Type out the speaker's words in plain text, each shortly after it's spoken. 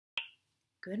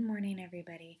Good morning,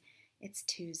 everybody. It's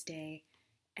Tuesday,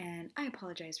 and I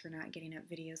apologize for not getting up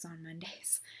videos on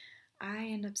Mondays. I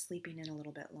end up sleeping in a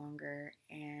little bit longer,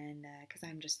 and because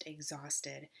I'm just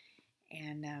exhausted,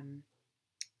 and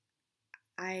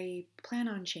I plan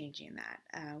on changing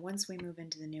that. Once we move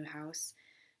into the new house,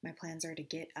 my plans are to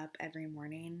get up every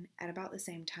morning at about the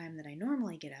same time that I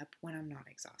normally get up when I'm not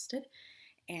exhausted.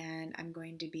 And I'm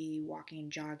going to be walking,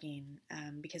 jogging,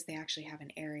 because they actually have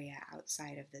an area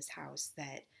outside of this house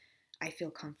that I feel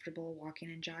comfortable walking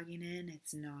and jogging in.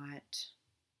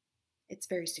 It's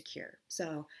very secure.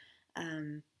 So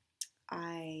um,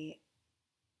 I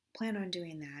plan on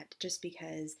doing that just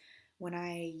because when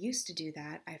I used to do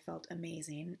that, I felt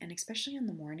amazing. And especially in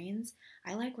the mornings,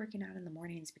 I like working out in the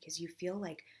mornings because you feel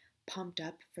like pumped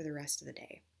up for the rest of the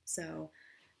day. So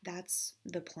that's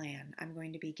the plan. I'm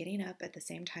going to be getting up at the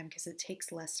same time because it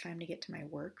takes less time to get to my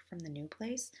work from the new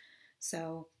place.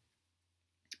 So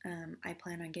I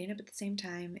plan on getting up at the same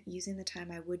time, using the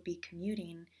time I would be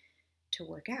commuting to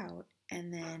work out,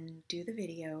 and then do the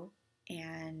video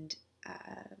and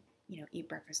eat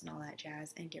breakfast and all that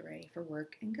jazz, and get ready for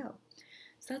work and go.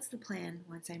 So that's the plan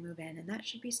once I move in, and that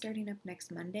should be starting up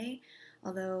next Monday.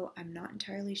 Although I'm not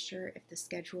entirely sure if the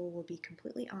schedule will be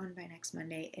completely on by next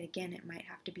Monday. And again, it might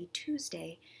have to be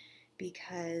Tuesday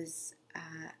because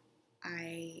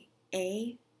I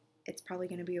a it's probably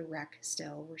going to be a wreck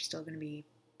still. We're still going to be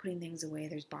putting things away.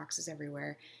 There's boxes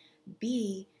everywhere.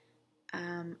 B,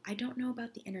 I don't know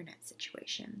about the internet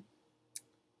situation.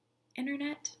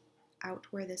 Internet out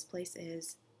where this place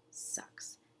is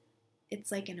sucks.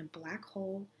 It's like in a black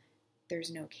hole.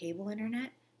 There's no cable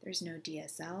internet. There's no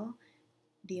DSL.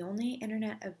 The only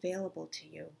internet available to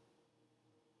you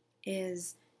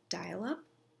is dial-up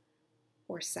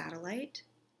or satellite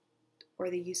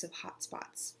or the use of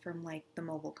hotspots from like the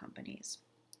mobile companies.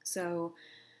 So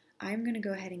I'm going to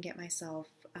go ahead and get myself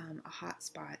a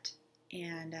hotspot,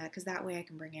 and because that way I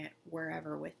can bring it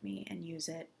wherever with me and use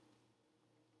it.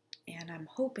 And I'm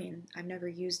hoping, I've never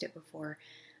used it before,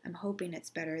 I'm hoping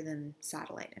it's better than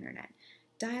satellite internet.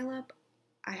 Dial-up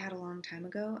I had a long time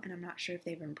ago, and I'm not sure if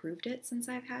they've improved it since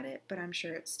I've had it, but I'm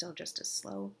sure it's still just as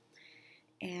slow.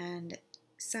 And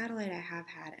satellite I have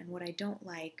had, and what I don't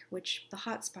like, which the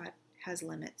hotspot has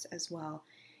limits as well,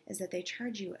 is that they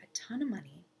charge you a ton of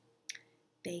money,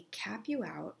 they cap you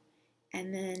out,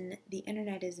 and then the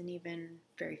internet isn't even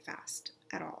very fast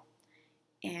at all.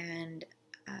 And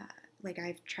like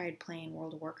I've tried playing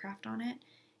World of Warcraft on it,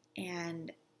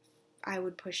 and I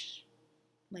would push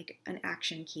like an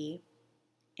action key,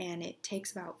 and it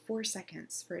takes about 4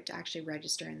 seconds for it to actually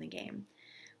register in the game,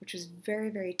 which was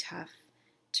very, very tough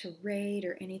to raid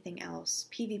or anything else.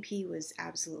 PvP was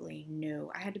absolutely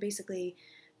no. I had to basically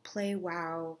play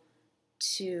WoW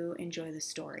to enjoy the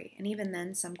story. And even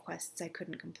then, some quests I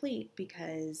couldn't complete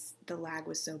because the lag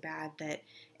was so bad that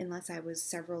unless I was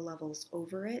several levels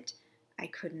over it, I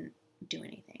couldn't do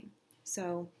anything.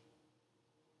 So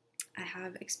I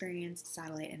have experienced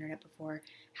satellite internet before.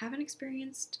 Haven't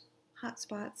experienced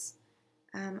hotspots.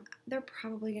 They're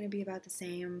probably going to be about the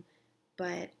same,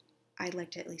 but I'd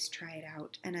like to at least try it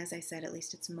out. And as I said, at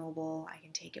least it's mobile. I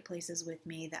can take it places with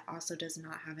me that also does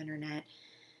not have internet.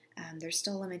 There's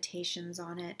still limitations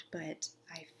on it, but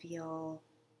I feel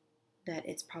that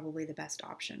it's probably the best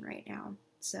option right now.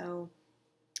 So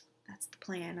that's the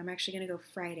plan. I'm actually going to go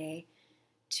Friday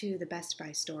to the Best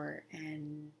Buy store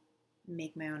and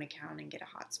make my own account and get a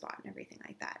hotspot and everything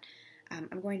like that.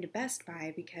 I'm going to Best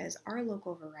Buy because our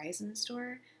local Verizon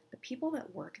store, the people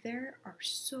that work there are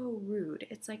so rude.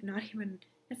 It's like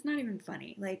it's not even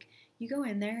funny. Like you go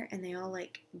in there and they all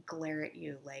like glare at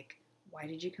you like, why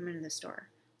did you come into the store?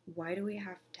 Why do we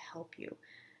have to help you?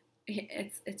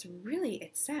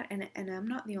 It's sad, and I'm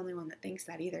not the only one that thinks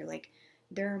that either. Like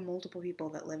there are multiple people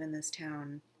that live in this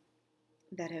town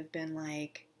that have been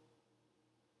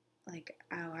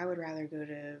oh, I would rather go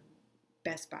to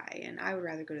Best Buy and I would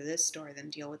rather go to this store than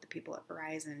deal with the people at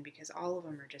Verizon because all of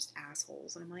them are just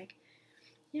assholes. And I'm like,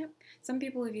 yep. Some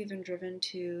people have even driven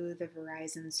to the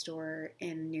Verizon store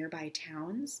in nearby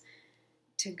towns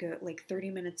to go like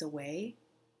 30 minutes away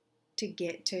to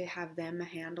get to have them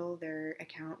handle their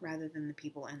account rather than the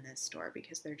people in this store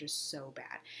because they're just so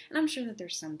bad. And I'm sure that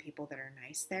there's some people that are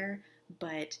nice there,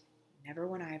 but never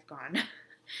when I've gone.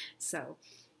 So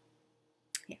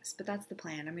yes, but that's the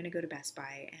plan. I'm going to go to Best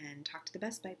Buy and talk to the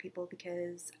Best Buy people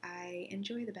because I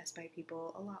enjoy the Best Buy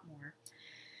people a lot more.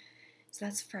 So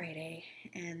that's Friday,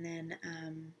 and then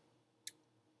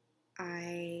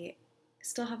I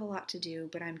still have a lot to do,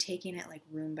 but I'm taking it like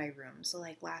room by room. So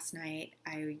like last night,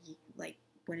 I like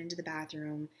went into the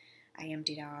bathroom, I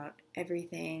emptied out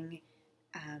everything,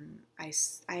 I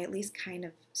at least kind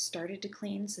of started to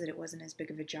clean so that it wasn't as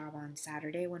big of a job on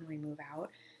Saturday when we move out.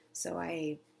 So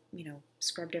I,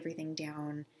 scrubbed everything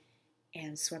down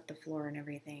and swept the floor and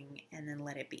everything and then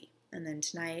let it be. And then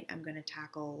tonight I'm going to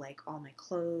tackle like all my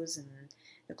clothes and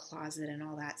the closet and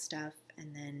all that stuff.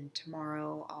 And then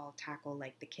tomorrow I'll tackle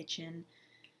like the kitchen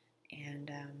and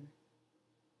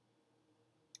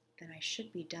then I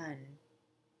should be done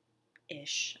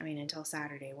ish. I mean, until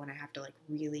Saturday when I have to like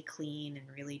really clean and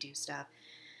really do stuff.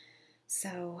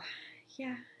 So,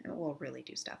 yeah, well, really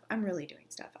do stuff. I'm really doing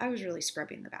stuff. I was really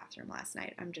scrubbing the bathroom last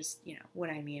night. I'm just, what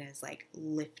I mean is like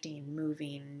lifting,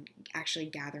 moving, actually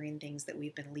gathering things that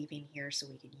we've been leaving here so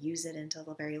we could use it until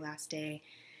the very last day.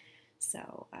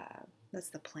 So, that's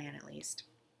the plan at least.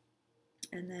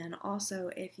 And then also,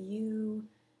 if you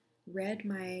read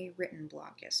my written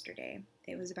blog yesterday,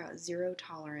 it was about zero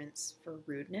tolerance for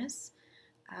rudeness.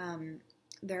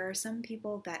 There are some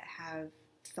people that have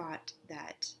thought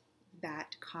that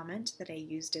that comment that I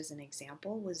used as an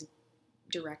example was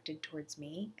directed towards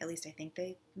me. At least I think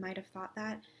they might have thought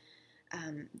that.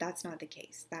 That's not the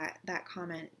case. That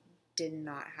comment did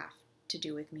not have to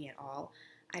do with me at all.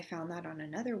 I found that on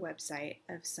another website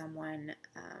of someone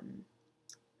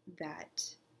that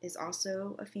is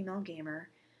also a female gamer,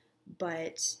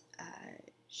 but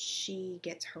she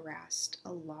gets harassed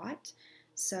a lot.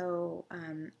 So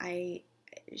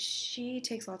she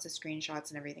takes lots of screenshots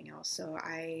and everything else. So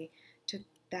I took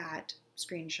that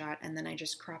screenshot and then I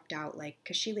just cropped out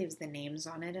because she leaves the names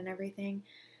on it and everything.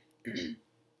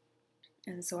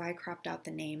 And so I cropped out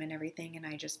the name and everything and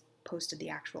I just posted the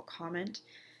actual comment.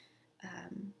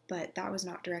 But that was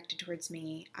not directed towards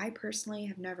me. I personally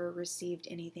have never received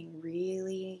anything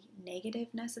really negative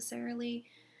necessarily.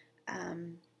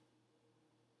 I've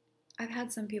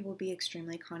had some people be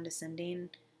extremely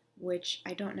condescending, which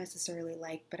I don't necessarily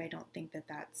like, but I don't think that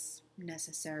that's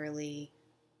necessarily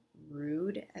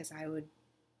rude, as I would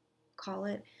call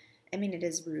it. I mean, it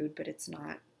is rude, but it's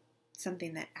not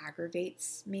something that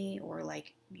aggravates me or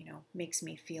makes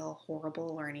me feel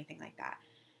horrible or anything like that.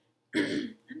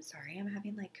 I'm sorry, I'm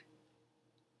having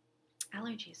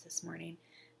allergies this morning.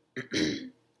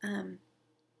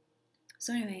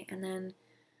 So anyway, and then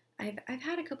I've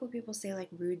had a couple people say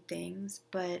rude things,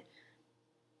 but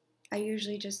I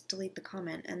usually just delete the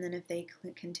comment, and then if they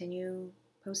continue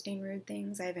posting rude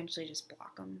things, I eventually just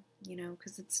block them,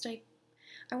 because it's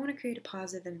I want to create a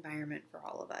positive environment for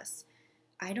all of us.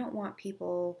 I don't want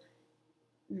people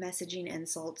messaging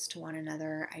insults to one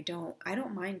another. I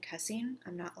don't mind cussing.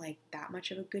 I'm not that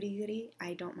much of a goody-goody.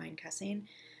 I don't mind cussing,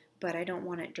 but I don't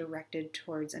want it directed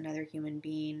towards another human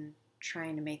being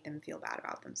trying to make them feel bad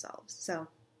about themselves. So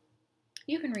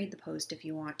you can read the post if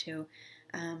you want to.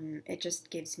 It just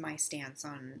gives my stance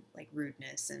on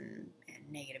rudeness and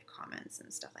negative comments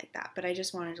and stuff like that. But I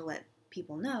just wanted to let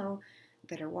people know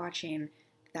that are watching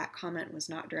that comment was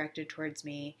not directed towards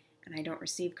me, and I don't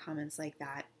receive comments like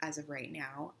that as of right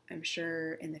now. I'm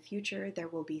sure in the future there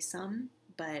will be some,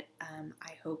 but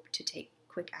I hope to take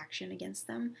quick action against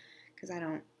them because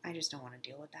I just don't want to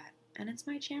deal with that. And it's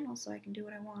my channel, so I can do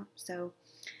what I want. So,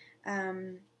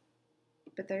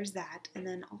 but there's that. And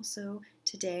then also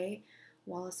today,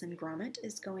 Wallace and Gromit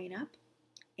is going up.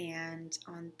 And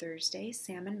on Thursday,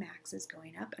 Sam and Max is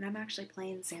going up. And I'm actually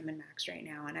playing Sam and Max right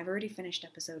now. And I've already finished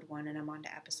episode 1 and I'm on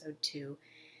to episode 2.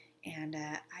 And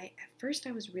at first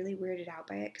I was really weirded out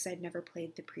by it because I'd never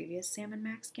played the previous Sam and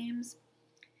Max games.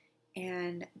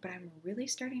 But I'm really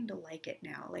starting to like it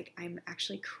now. I'm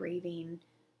actually craving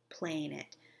playing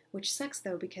it. Which sucks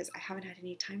though because I haven't had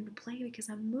any time to play because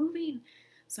I'm moving.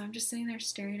 So I'm just sitting there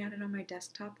staring at it on my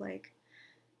desktop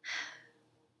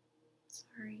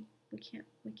sorry, we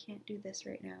can't do this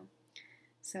right now.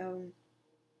 So,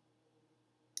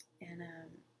 and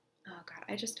oh god,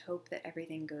 I just hope that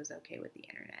everything goes okay with the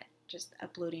internet. Just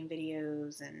uploading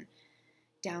videos and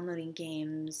downloading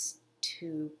games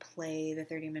to play the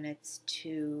 30 minutes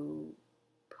to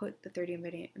put the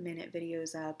 30-minute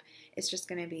videos up. It's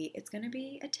going to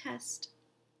be a test,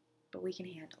 but we can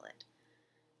handle it.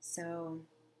 So,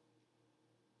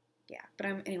 yeah, but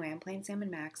I'm playing Sam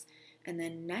and Max, and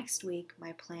then next week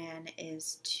my plan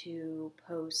is to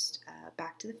post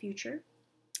Back to the Future.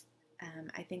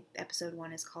 I think episode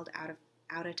 1 is called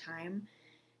Out of Time,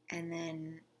 and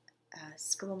then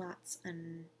Scribblenauts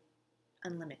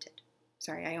Unlimited.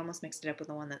 Sorry, I almost mixed it up with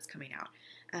the one that's coming out.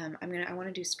 I want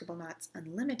to do Scribblenauts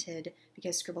Unlimited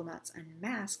because Scribblenauts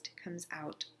Unmasked comes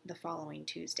out the following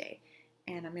Tuesday,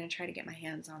 and I'm going to try to get my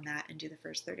hands on that and do the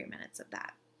first 30 minutes of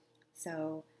that.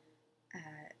 So,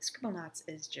 Scribblenauts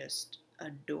is just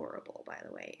adorable, by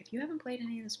the way. If you haven't played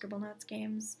any of the Scribblenauts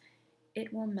games,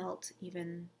 It will melt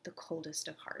even the coldest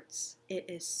of hearts. It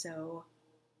is so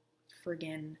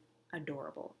friggin'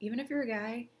 adorable. Even if you're a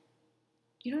guy,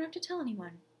 you don't have to tell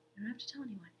anyone. You don't have to tell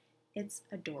anyone. It's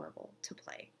adorable to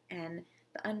play. And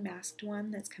the unmasked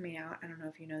one that's coming out, I don't know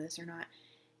if you know this or not,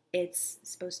 it's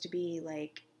supposed to be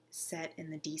like set in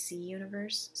the DC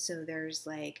universe. So there's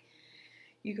like,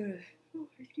 you go to, oh,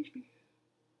 excuse me,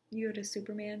 you go to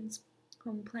Superman's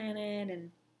home planet,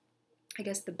 and I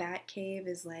guess the Bat Cave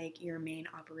is like your main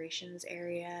operations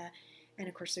area. And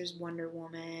of course there's Wonder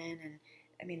Woman, and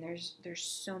I mean there's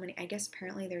so many. I guess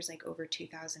apparently there's like over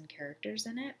 2,000 characters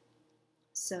in it.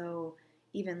 So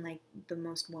even like the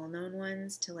most well-known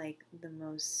ones to like the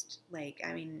most like,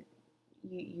 I mean,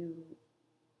 you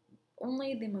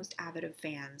only the most avid of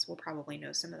fans will probably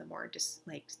know some of the more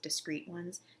like discreet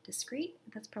ones. Discreet?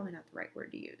 That's probably not the right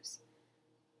word to use.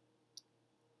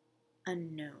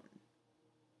 Unknown.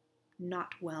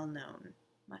 Not well known.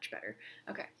 Much better.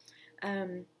 Okay.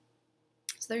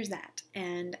 So there's that.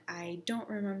 And I don't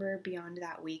remember beyond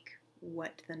that week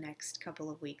what the next couple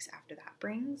of weeks after that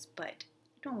brings, but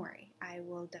don't worry.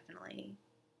 I'll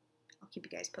keep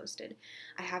you guys posted.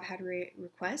 I have had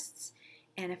requests,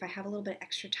 and if I have a little bit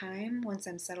extra time once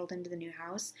I'm settled into the new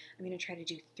house, I'm going to try to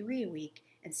do 3 a week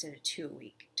instead of 2 a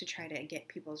week to try to get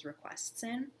people's requests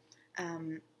in.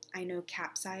 I know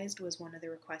Capsized was one of the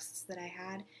requests that I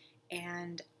had,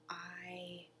 and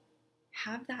I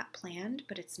have that planned,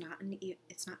 but it's not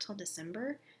till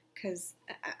December, because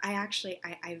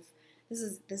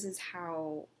this is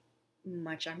how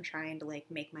much I'm trying to like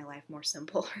make my life more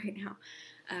simple right now.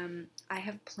 I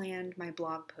have planned my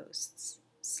blog posts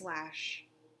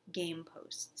 / game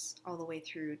posts all the way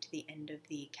through to the end of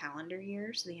the calendar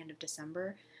year, so the end of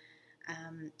December.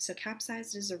 So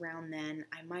Capsized is around then.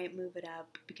 I might move it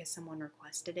up because someone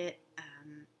requested it,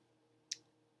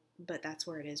 but that's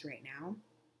where it is right now.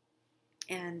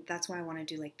 And that's why I want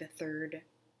to do like the 3rd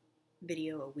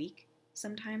video a week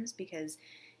sometimes, because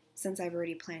since I've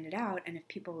already planned it out, and if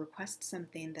people request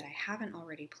something that I haven't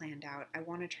already planned out, I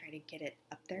want to try to get it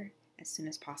up there as soon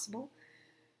as possible.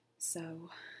 So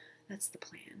that's the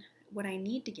plan. What I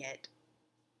need to get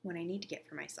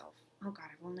for myself. Oh God,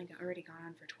 I've already gone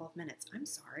on for 12 minutes. I'm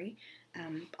sorry.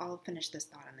 I'll finish this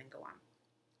thought and then go on.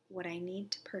 What I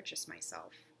need to purchase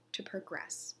myself to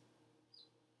progress.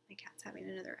 My cat's having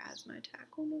another asthma attack.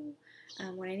 Oh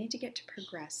no. What I need to get to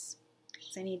progress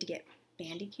is I need to get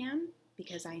Bandicam,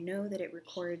 because I know that it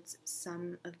records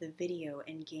some of the video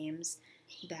in games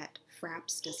that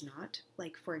Fraps does not.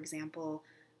 Like, for example,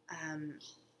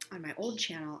 on my old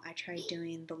channel, I tried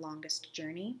doing The Longest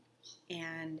Journey,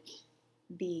 and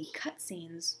the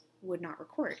cutscenes would not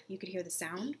record. You could hear the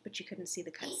sound, but you couldn't see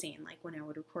the cutscene, like when I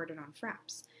would record it on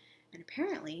Fraps. And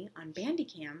apparently, on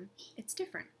Bandicam, it's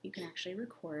different. You can actually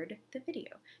record the video.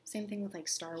 Same thing with like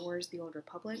Star Wars The Old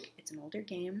Republic. It's an older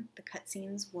game. The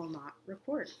cutscenes will not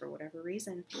record for whatever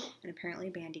reason, and apparently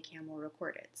Bandicam will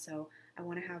record it. So I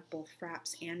want to have both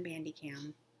Fraps and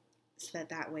Bandicam, so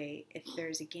that way, if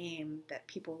there's a game that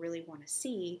people really want to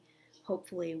see,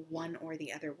 hopefully one or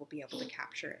the other will be able to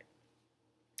capture it.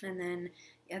 And then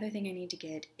the other thing I need to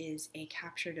get is a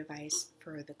capture device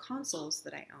for the consoles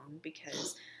that I own,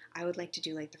 because I would like to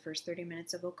do like the first 30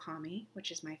 minutes of Okami, which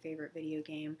is my favorite video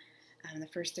game, the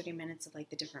first 30 minutes of like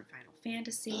the different Final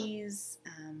Fantasies,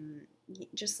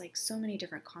 just like so many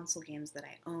different console games that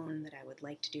I own that I would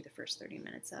like to do the first 30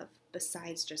 minutes of,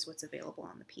 besides just what's available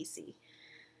on the PC.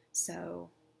 So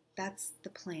that's the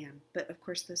plan. But of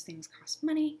course those things cost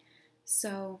money,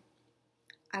 so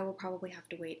I will probably have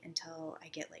to wait until I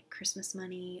get like Christmas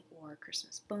money or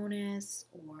Christmas bonus,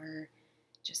 or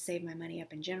just save my money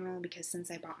up in general, because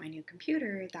since I bought my new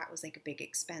computer, that was like a big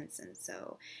expense. And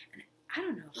I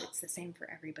don't know if it's the same for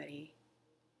everybody.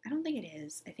 I don't think it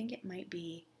is. I think it might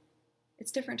be,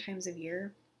 it's different times of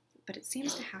year, but it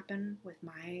seems to happen with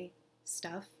my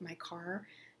stuff, my car,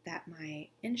 that my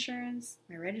insurance,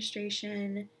 my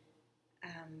registration,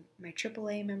 my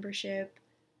AAA membership,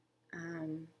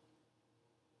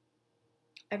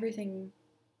 everything,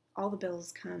 all the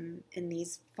bills come in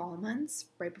these fall months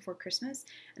right before Christmas,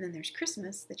 and then there's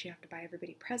Christmas that you have to buy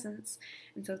everybody presents,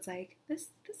 and so it's like this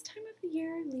time of the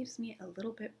year leaves me a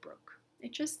little bit broke.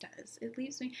 It just does. It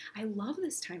leaves me, I love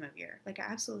this time of year. Like, I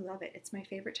absolutely love it. It's my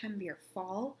favorite time of year.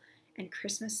 Fall and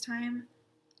Christmas time,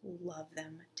 love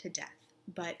them to death,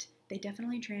 but they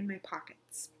definitely drain my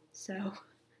pockets. So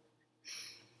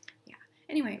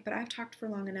anyway, but I've talked for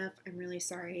long enough. I'm really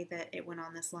sorry that it went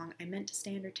on this long. I meant to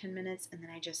stay under 10 minutes, and then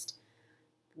I just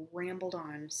rambled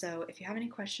on. So if you have any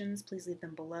questions, please leave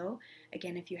them below.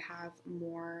 Again, if you have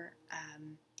more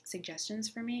suggestions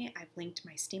for me, I've linked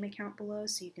my Steam account below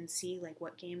so you can see like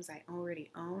what games I already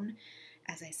own.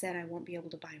 As I said, I won't be able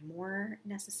to buy more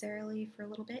necessarily for a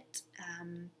little bit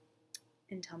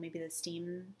until maybe the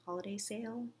Steam holiday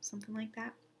sale, something like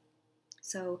that.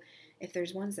 So if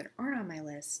there's ones that aren't on my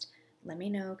list, let me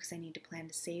know because I need to plan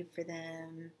to save for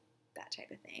them, that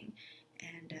type of thing.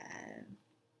 And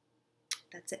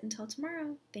that's it until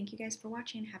tomorrow. Thank you guys for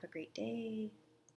watching. Have a great day.